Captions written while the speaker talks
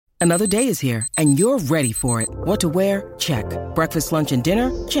Another day is here, and you're ready for it. What to wear? Check. Breakfast, lunch, and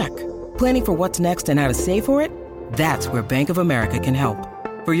dinner? Check. Planning for what's next and how to save for it? That's where Bank of America can help.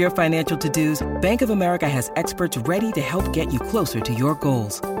 For your financial to-dos, Bank of America has experts ready to help get you closer to your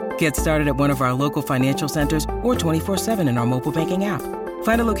goals. Get started at one of our local financial centers or 24/7 in our mobile banking app.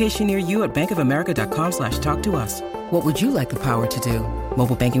 Find a location near you at bankofamerica.com/talktous. What would you like the power to do?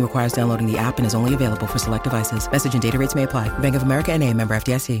 Mobile banking requires downloading the app and is only available for select devices. Message and data rates may apply. Bank of America N.A., member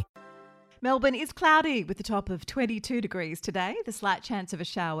FDIC. Melbourne is cloudy with a top of 22 degrees today. The slight chance of a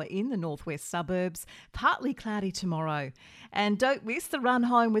shower in the northwest suburbs. Partly cloudy tomorrow. And don't miss the run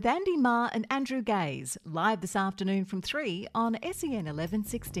home with Andy Marr and Andrew Gaze. Live this afternoon from 3 on SEN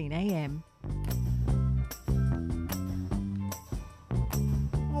 11:16 a.m.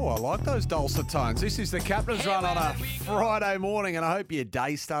 Oh, I like those dulcet tones. This is the Captain's Run on a Friday morning, and I hope your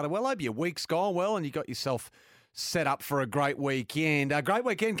day started well. I hope your week's gone well and you got yourself set up for a great weekend. A great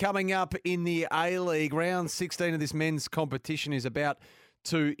weekend coming up in the A-League. Round 16 of this men's competition is about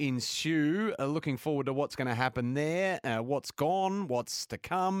to ensue. Looking forward to what's going to happen there, what's gone, what's to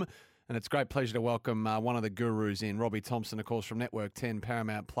come. And it's a great pleasure to welcome one of the gurus in, Robbie Thomson, of course, from Network 10,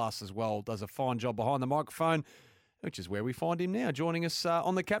 Paramount Plus as well. Does a fine job behind the microphone, which is where we find him now, joining us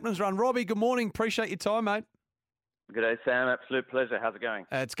on the Captain's Run. Robbie, good morning. Appreciate your time, mate. Good day, Sam. Absolute pleasure. How's it going?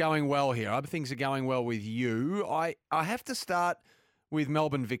 It's going well here. I hope things are going well with you. I have to start with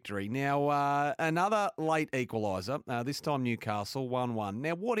Melbourne victory. Now, another late equaliser, this time Newcastle, 1-1.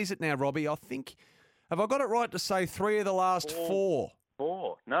 Now, what is it now, Robbie? I think, have I got it right to say 3 of the last 4?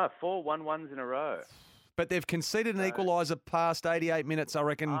 4. No, 4 1-1s in a row. But they've conceded an equaliser past 88 minutes, I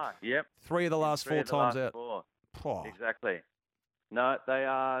reckon. Yep. 3 of the last 4 times out. 4. Oh. Exactly. No,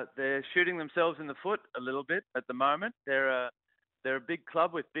 they're shooting themselves in the foot a little bit at the moment. They're a big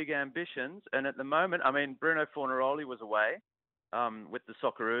club with big ambitions, and at the moment, I mean, Bruno Fornaroli was away with the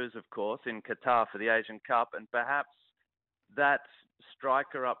Socceroos, of course, in Qatar for the Asian Cup, and perhaps that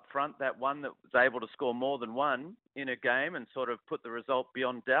striker up front, that one that was able to score more than one in a game and sort of put the result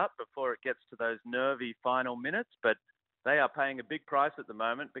beyond doubt before it gets to those nervy final minutes, but they are paying a big price at the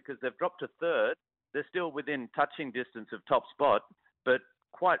moment because they've dropped to third. They're still within touching distance of top spot, but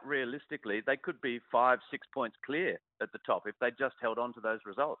quite realistically, they could be 5-6 points clear at the top if they just held on to those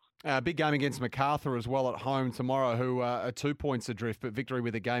results. Big game against MacArthur as well at home tomorrow, who are 2 points adrift, but victory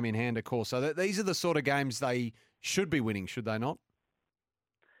with a game in hand, of course. So these are the sort of games they should be winning, should they not?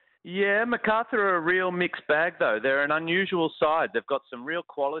 Yeah, MacArthur are a real mixed bag, though. They're an unusual side. They've got some real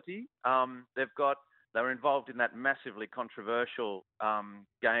quality. They were involved in that massively controversial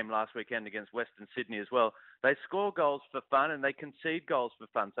game last weekend against Western Sydney as well. They score goals for fun and they concede goals for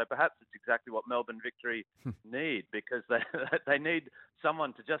fun. So perhaps it's exactly what Melbourne Victory need, because they need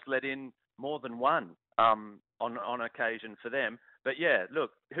someone to just let in more than one on occasion for them. But yeah,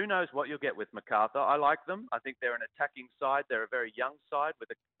 look, who knows what you'll get with MacArthur. I like them. I think they're an attacking side. They're a very young side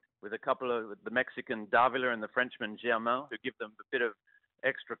with a couple of the Mexican Davila and the Frenchman Germain, who give them a bit of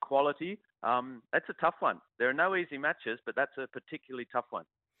extra quality. That's a tough one. There are no easy matches, but that's a particularly tough one.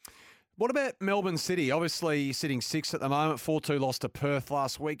 What about Melbourne City? Obviously sitting 6th at the moment, 4-2 loss to Perth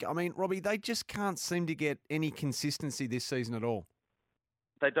last week. I mean, Robbie, they just can't seem to get any consistency this season at all.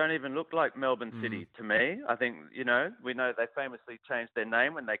 They don't even look like Melbourne City to me. I think, we know they famously changed their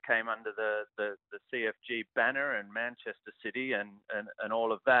name when they came under the CFG banner and Manchester City and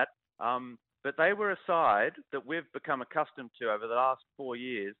all of that. But they were a side that we've become accustomed to over the last 4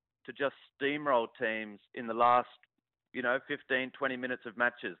 years to just steamroll teams in the last, 15, 20 minutes of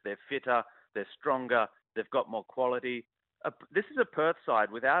matches. They're fitter, they're stronger, they've got more quality. This is a Perth side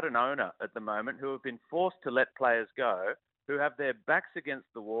without an owner at the moment who have been forced to let players go, who have their backs against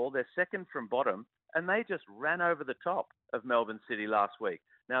the wall. They're second from bottom, and they just ran over the top of Melbourne City last week.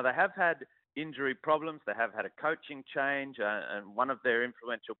 Now, they have had injury problems. They have had a coaching change, and one of their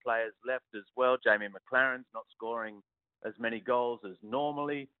influential players left as well. Jamie McLaren's not scoring as many goals as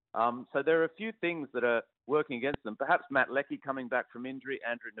normally. So there are a few things that are working against them. Perhaps Matt Leckie coming back from injury,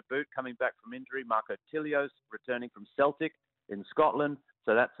 Andrew Naboot coming back from injury, Marco Tilios returning from Celtic in Scotland.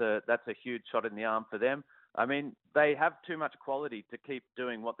 So that's a huge shot in the arm for them. I mean, they have too much quality to keep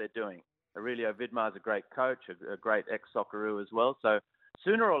doing what they're doing. Aurelio Vidmar's a great coach, a great ex-Socceroo as well. So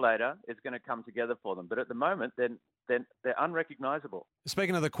sooner or later, it's going to come together for them. But at the moment, they're unrecognisable.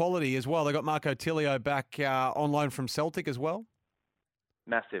 Speaking of the quality as well, they got Marco Tilio back on loan from Celtic as well.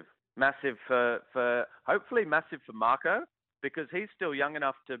 Massive for hopefully massive for Marco, because he's still young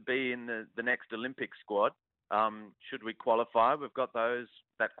enough to be in the next Olympic squad. Should we qualify? We've got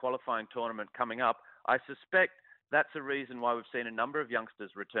that qualifying tournament coming up. I suspect that's a reason why we've seen a number of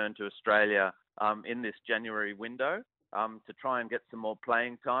youngsters return to Australia in this January window. to try and get some more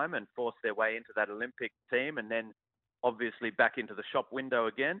playing time and force their way into that Olympic team, and then obviously back into the shop window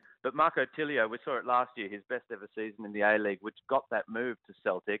again. But Marco Tilio, we saw it last year, his best ever season in the A-League, which got that move to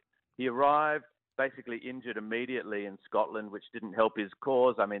Celtic. He arrived basically injured immediately in Scotland, which didn't help his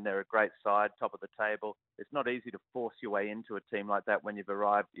cause. I mean, they're a great side, top of the table. It's not easy to force your way into a team like that when you've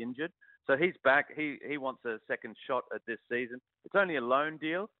arrived injured. So he's back. He wants a second shot at this season. It's only a loan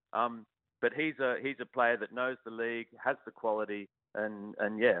deal, but he's a player that knows the league, has the quality, and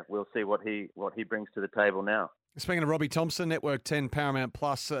yeah, we'll see what he brings to the table now. Speaking of Robbie Thomson, Network 10 Paramount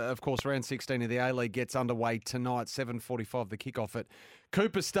Plus, of course, round 16 of the A-League gets underway tonight, 7:45 the kickoff at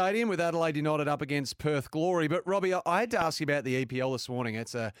Cooper Stadium with Adelaide United up against Perth Glory. But, Robbie, I had to ask you about the EPL this morning.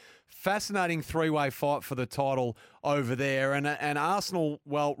 It's a fascinating three-way fight for the title over there. And Arsenal,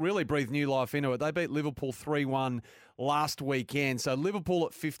 well, really breathed new life into it. They beat Liverpool 3-1 last weekend. So Liverpool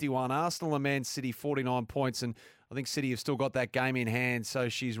at 51, Arsenal and Man City 49 points. And I think City have still got that game in hand. So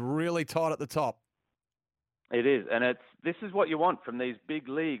she's really tight at the top. It is, and this is what you want from these big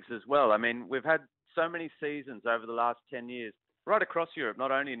leagues as well. I mean, we've had so many seasons over the last 10 years, right across Europe, not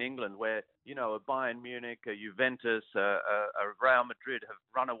only in England, where, you know, a Bayern Munich, a Juventus, a Real Madrid have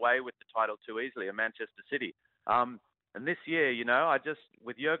run away with the title too easily, a Manchester City. And this year, you know,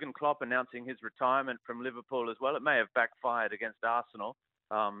 with Jurgen Klopp announcing his retirement from Liverpool as well, it may have backfired against Arsenal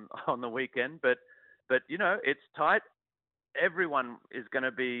on the weekend, but you know, it's tight. Everyone is going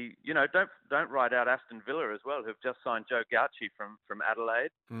to be, you know, don't write out Aston Villa as well, who've just signed Joe Gauci from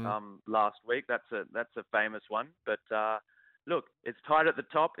Adelaide last week. That's a famous one. But look, it's tight at the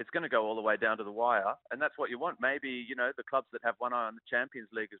top. It's going to go all the way down to the wire, and that's what you want. Maybe, you know, the clubs that have one eye on the Champions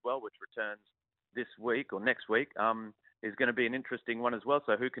League as well, which returns this week or next week, is going to be an interesting one as well.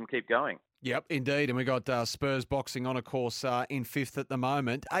 So who can keep going? Yep, indeed. And we got Spurs boxing on, of course, in fifth at the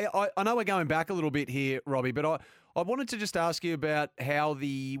moment. I know we're going back a little bit here, Robbie, but I wanted to just ask you about how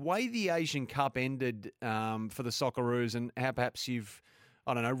the way the Asian Cup ended for the Socceroos and how perhaps you've,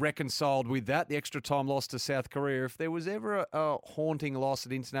 I don't know, reconciled with that, the extra time loss to South Korea. If there was ever a haunting loss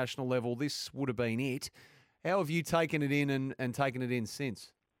at international level, this would have been it. How have you taken it in and taken it in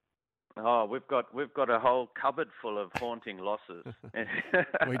since? Oh, we've got a whole cupboard full of haunting losses.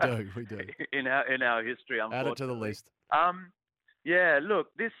 We do. in our history, unfortunately. Add it to the list. Yeah, look,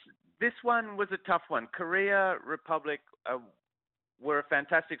 this one was a tough one. Korea, Republic were a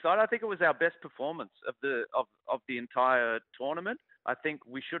fantastic side. I think it was our best performance of the entire tournament. I think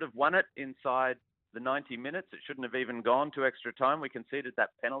we should have won it inside the 90 minutes. It shouldn't have even gone to extra time. We conceded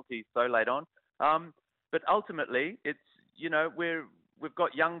that penalty so late on. But ultimately, it's, you know, we've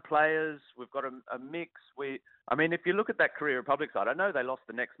got young players. We've got a mix. I mean, if you look at that Korea Republic side, I know they lost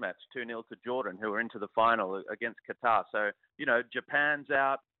the next match 2-0 to Jordan, who were into the final against Qatar. So, you know, Japan's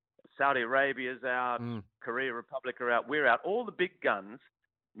out, Saudi Arabia's out, Korea Republic are out, we're out. All the big guns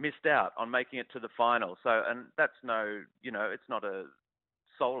missed out on making it to the final. So, and that's it's not a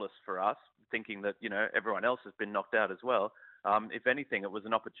solace for us thinking that, you know, everyone else has been knocked out as well. If anything, it was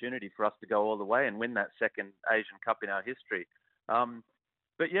an opportunity for us to go all the way and win that second Asian Cup in our history.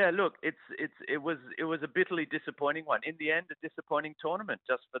 But yeah, look, it was a bitterly disappointing one. In the end, a disappointing tournament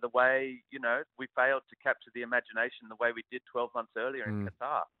just for the way, you know, we failed to capture the imagination the way we did 12 months earlier in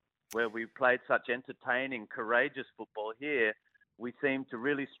Qatar, where we played such entertaining, courageous football. Here, we seem to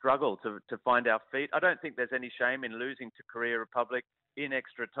really struggle to find our feet. I don't think there's any shame in losing to Korea Republic in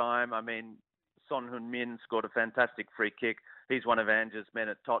extra time. I mean, Son Heung-min scored a fantastic free kick. He's one of Ange's men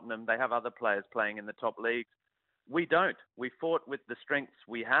at Tottenham. They have other players playing in the top leagues. We don't. We fought with the strengths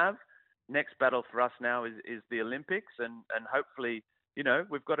we have. Next battle for us now is the Olympics, and hopefully, you know,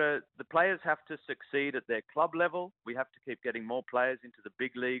 the players have to succeed at their club level. We have to keep getting more players into the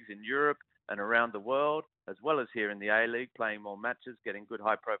big leagues in Europe and around the world, as well as here in the A-League, playing more matches, getting good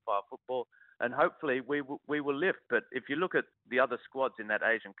high-profile football, and hopefully we will lift. But if you look at the other squads in that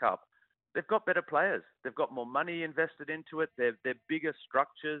Asian Cup, they've got better players. They've got more money invested into it. They're bigger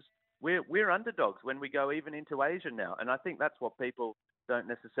structures. We're underdogs when we go even into Asia now, and I think that's what people don't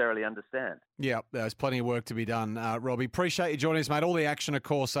necessarily understand. Yeah, there's plenty of work to be done, Robbie. Appreciate you joining us, mate. All the action, of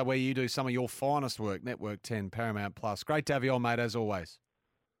course, where you do some of your finest work, Network 10, Paramount Plus. Great to have you on, mate, as always.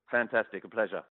 Fantastic. A pleasure.